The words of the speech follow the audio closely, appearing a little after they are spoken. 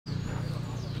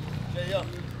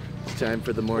It's time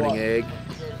for the morning egg.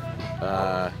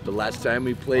 The last time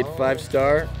we played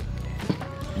 5-star,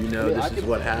 you know this is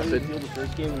what happened.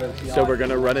 So we're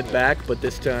gonna run it back, but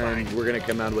this time we're gonna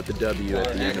come out with the W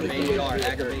at the end of the game.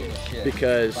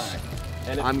 Because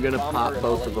I'm gonna pop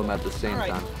both of them at the same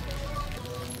time.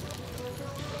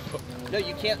 No,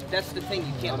 you can't. That's the thing.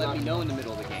 You can't let me know in the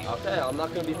middle of the game. Okay, I'm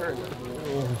not gonna be hurt.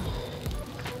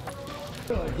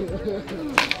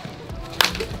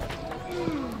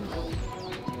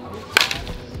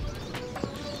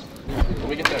 Let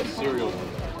me get that cereal one.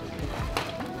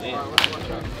 Damn.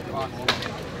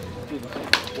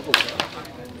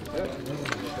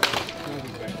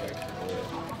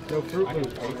 No fruit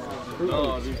loops.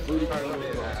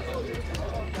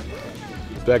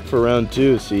 Back for round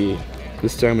 2. See,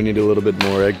 this time we need a little bit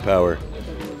more egg power, a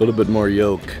little bit more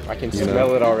yolk. I can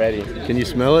smell it already. Can you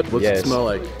smell it? What's it smell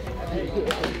like?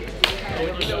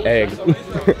 Egg.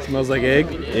 Smells like egg?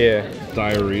 Yeah.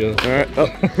 Diarrhea. All right. Oh.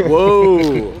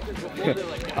 Whoa.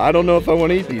 I don't know if I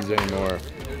want to eat these anymore,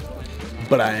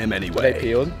 but I am anyway. Are they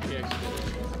peeled?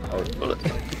 Oh.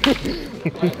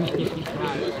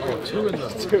 Two in the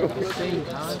same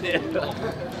time?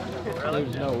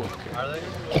 No. Are they?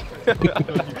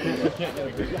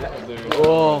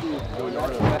 Oh.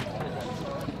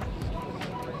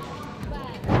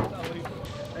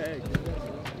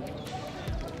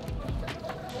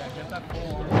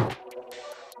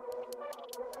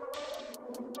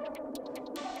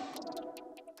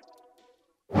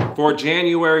 For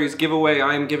January's giveaway,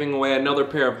 I am giving away another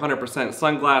pair of 100%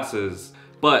 sunglasses,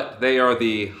 but they are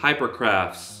the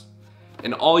Hypercrafts.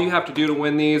 And all you have to do to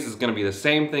win these is gonna be the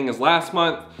same thing as last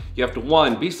month. You have to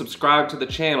 1, be subscribed to the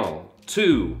channel.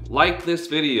 2, like this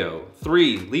video.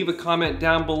 3, leave a comment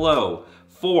down below.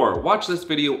 4, watch this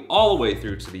video all the way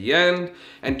through to the end,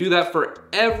 and do that for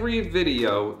every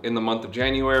video in the month of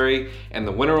January, and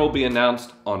the winner will be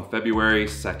announced on February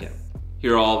 2nd.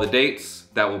 Here are all the dates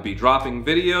that will be dropping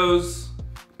videos.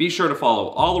 Be sure to follow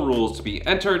all the rules to be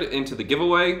entered into the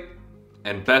giveaway,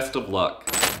 and best of luck.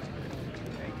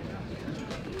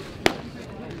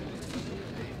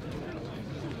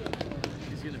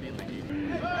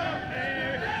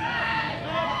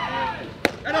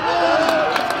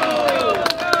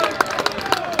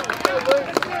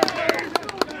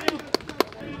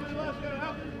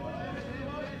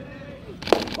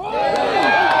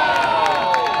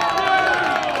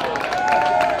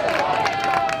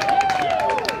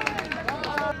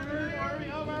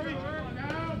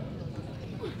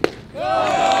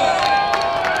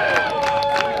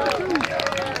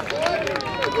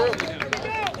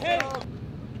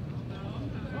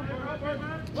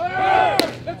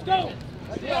 Let's go!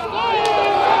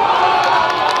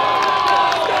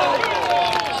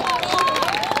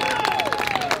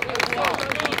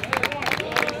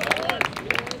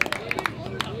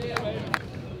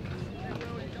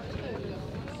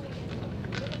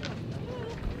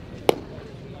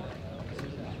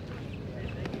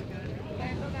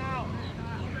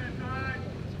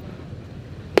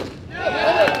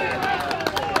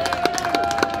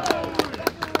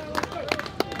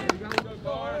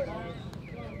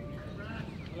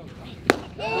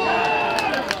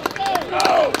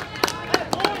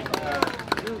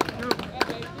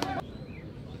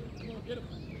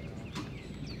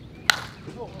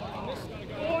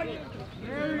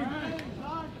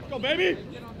 Go, baby!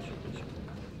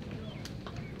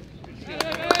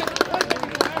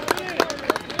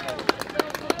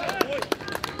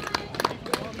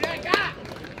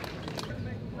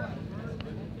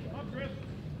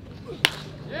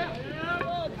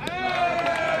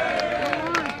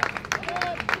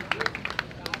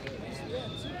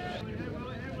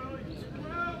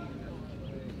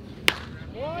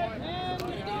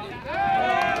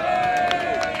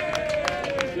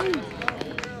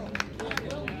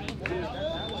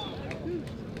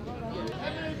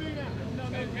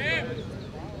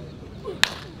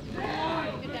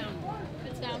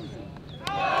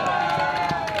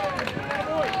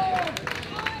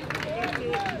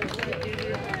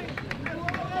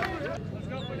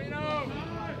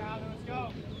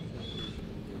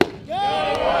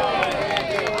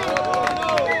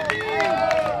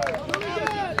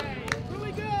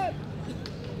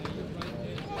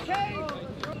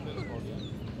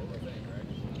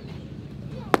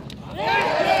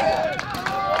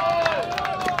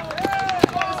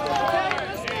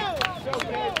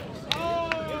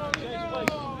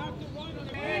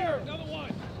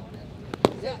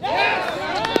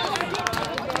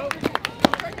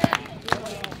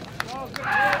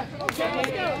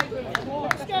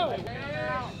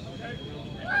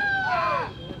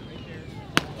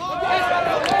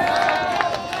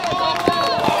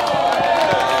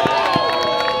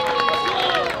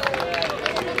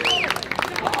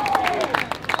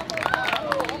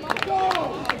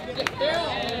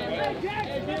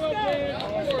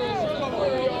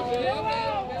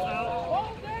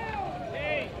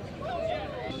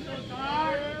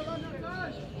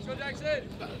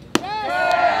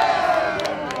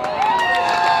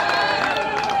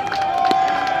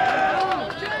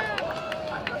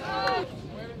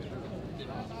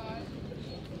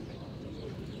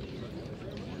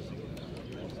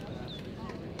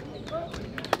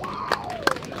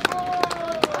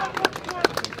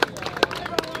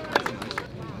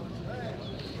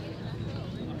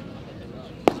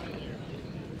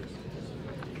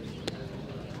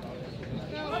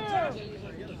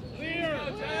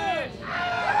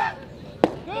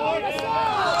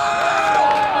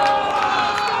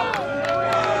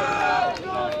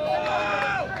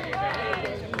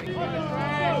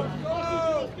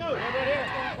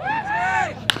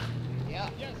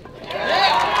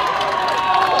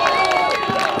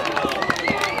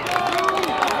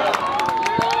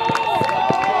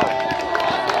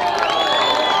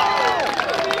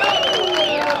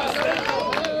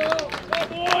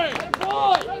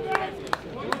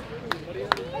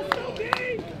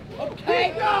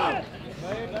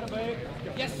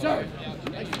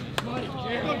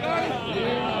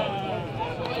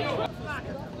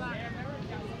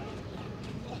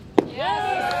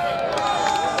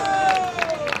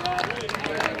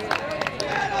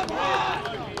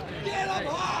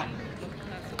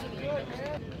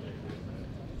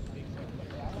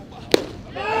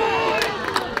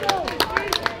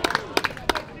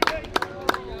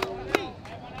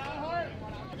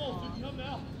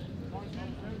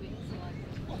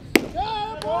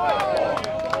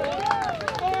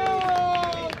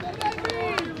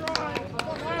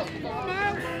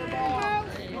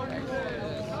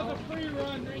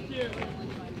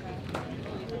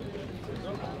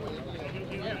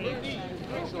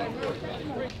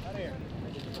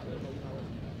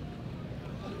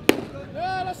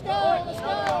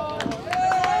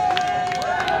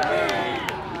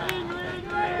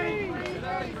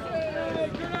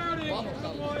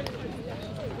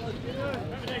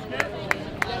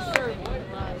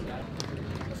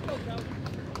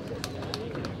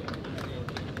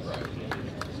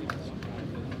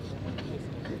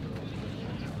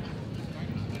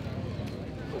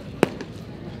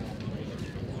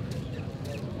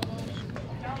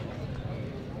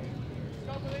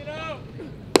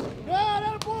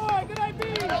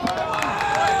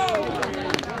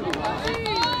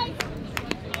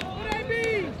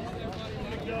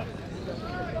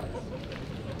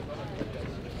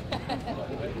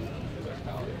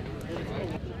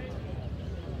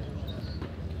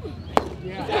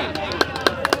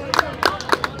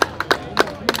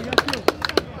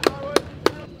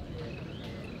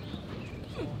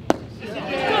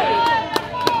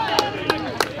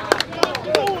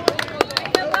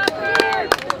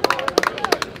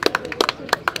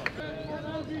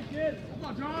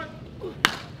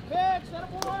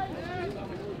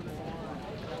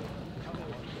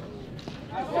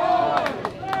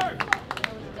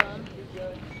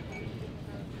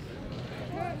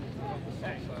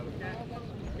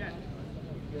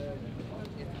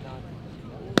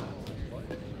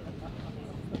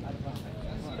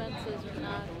 Fences are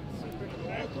not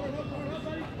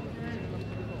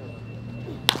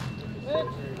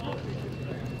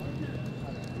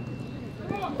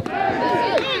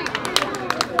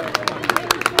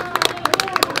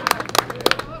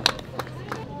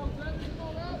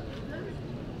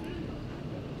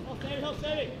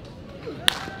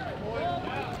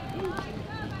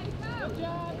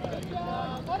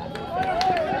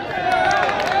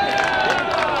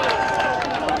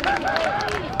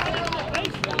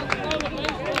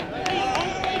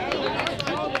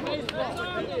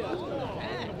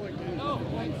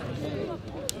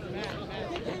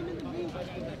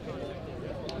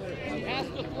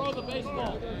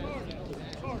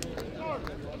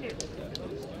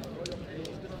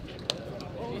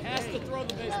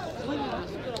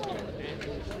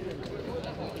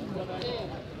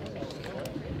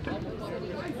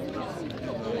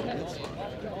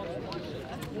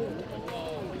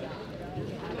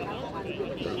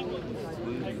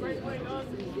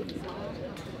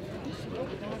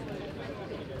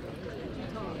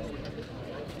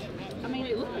I mean,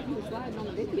 it looked like he was sliding on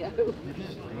the video.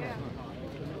 Yeah.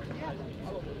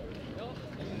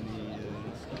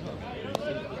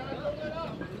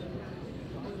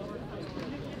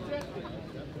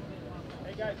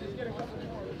 Hey guys, just get a couple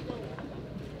more. Let's go.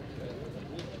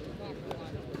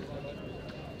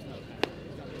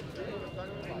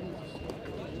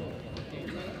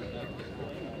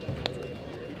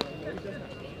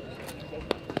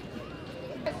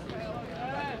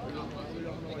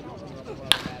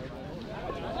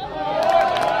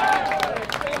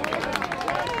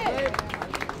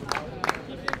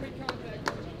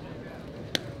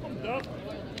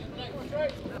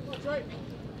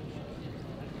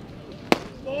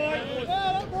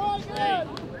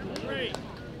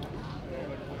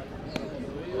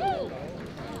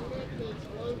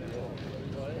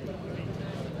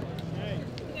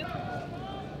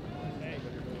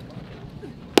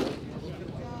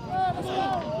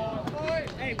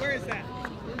 Hey, where is that?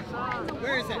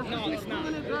 Where is that? No, it's not.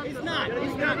 It's not.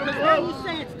 It's not. Because man, you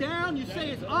say it's down, you say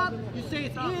it's up, you say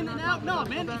it's in and out. No,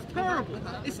 man, it's terrible.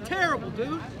 It's terrible,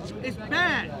 dude. It's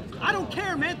bad. I don't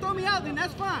care, man. Throw me out, then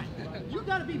that's fine. You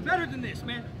got to be better than this,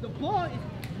 man. The ball is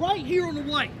right here on the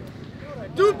white.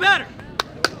 Do better.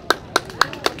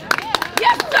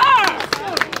 Yes, sir!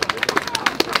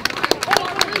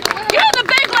 You're the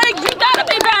big leagues. You gotta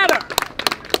be better.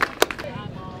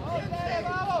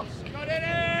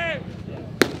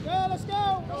 Let's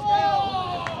go.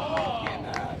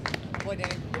 Boy,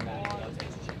 Danny. Come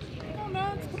on,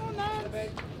 Nance. Come on,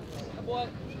 Nance. Boy.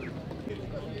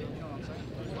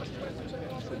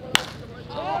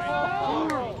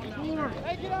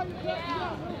 Hey, get out of your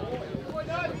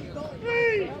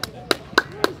three.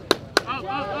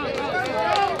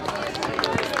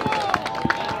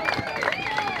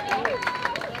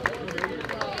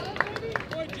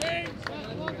 Boy, James.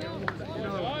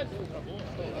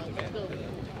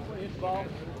 Ball.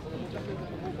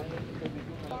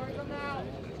 Come out.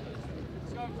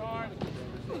 Let's go, Carl.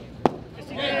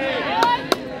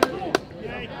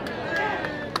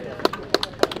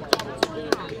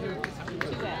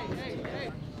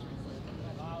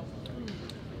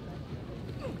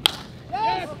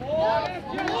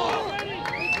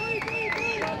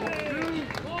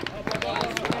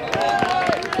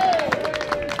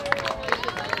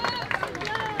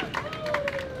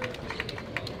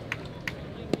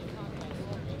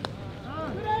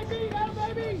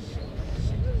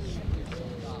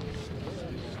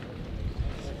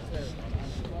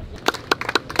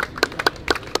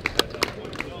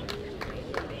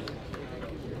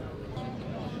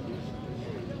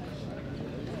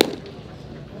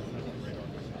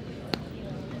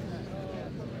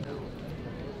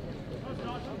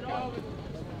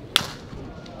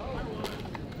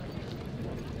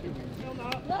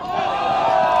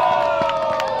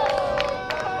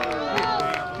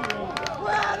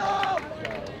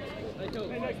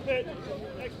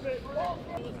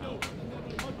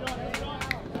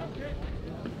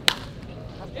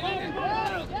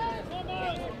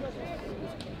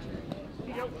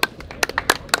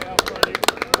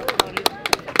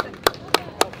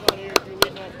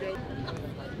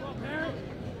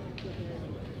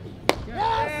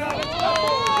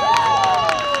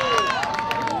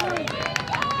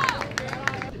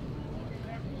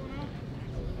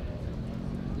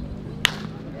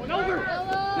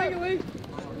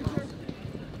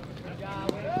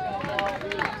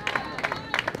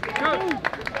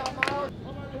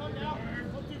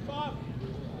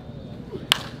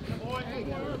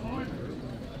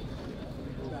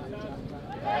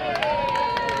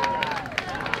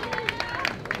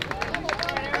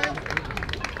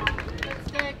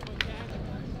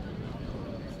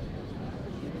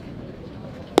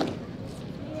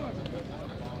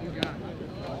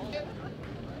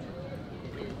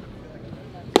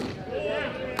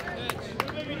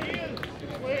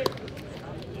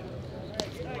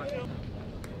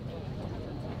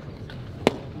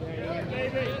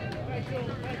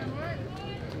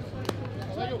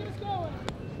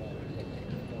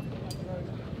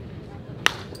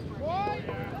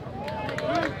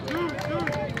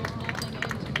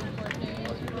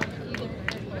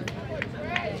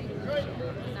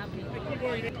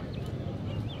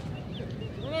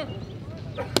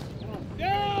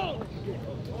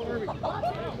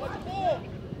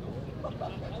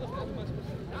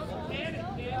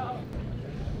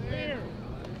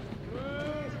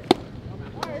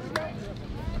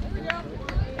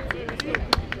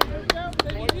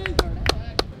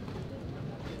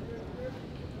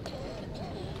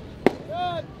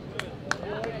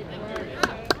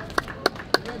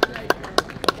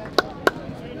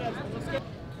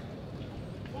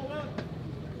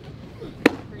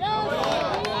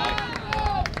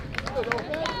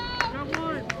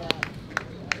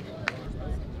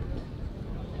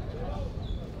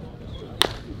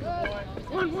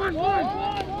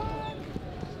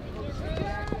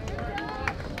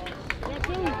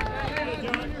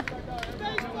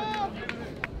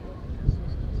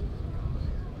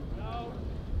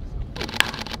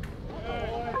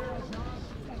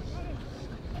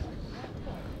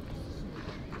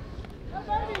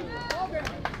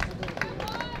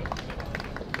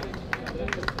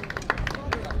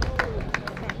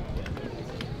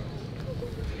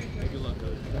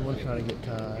 We'll try to get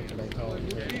after they call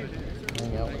it.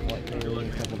 Hang out with like Taylor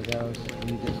and a couple of the guys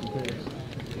and you get some pictures.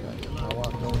 I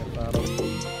walked on and found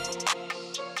them.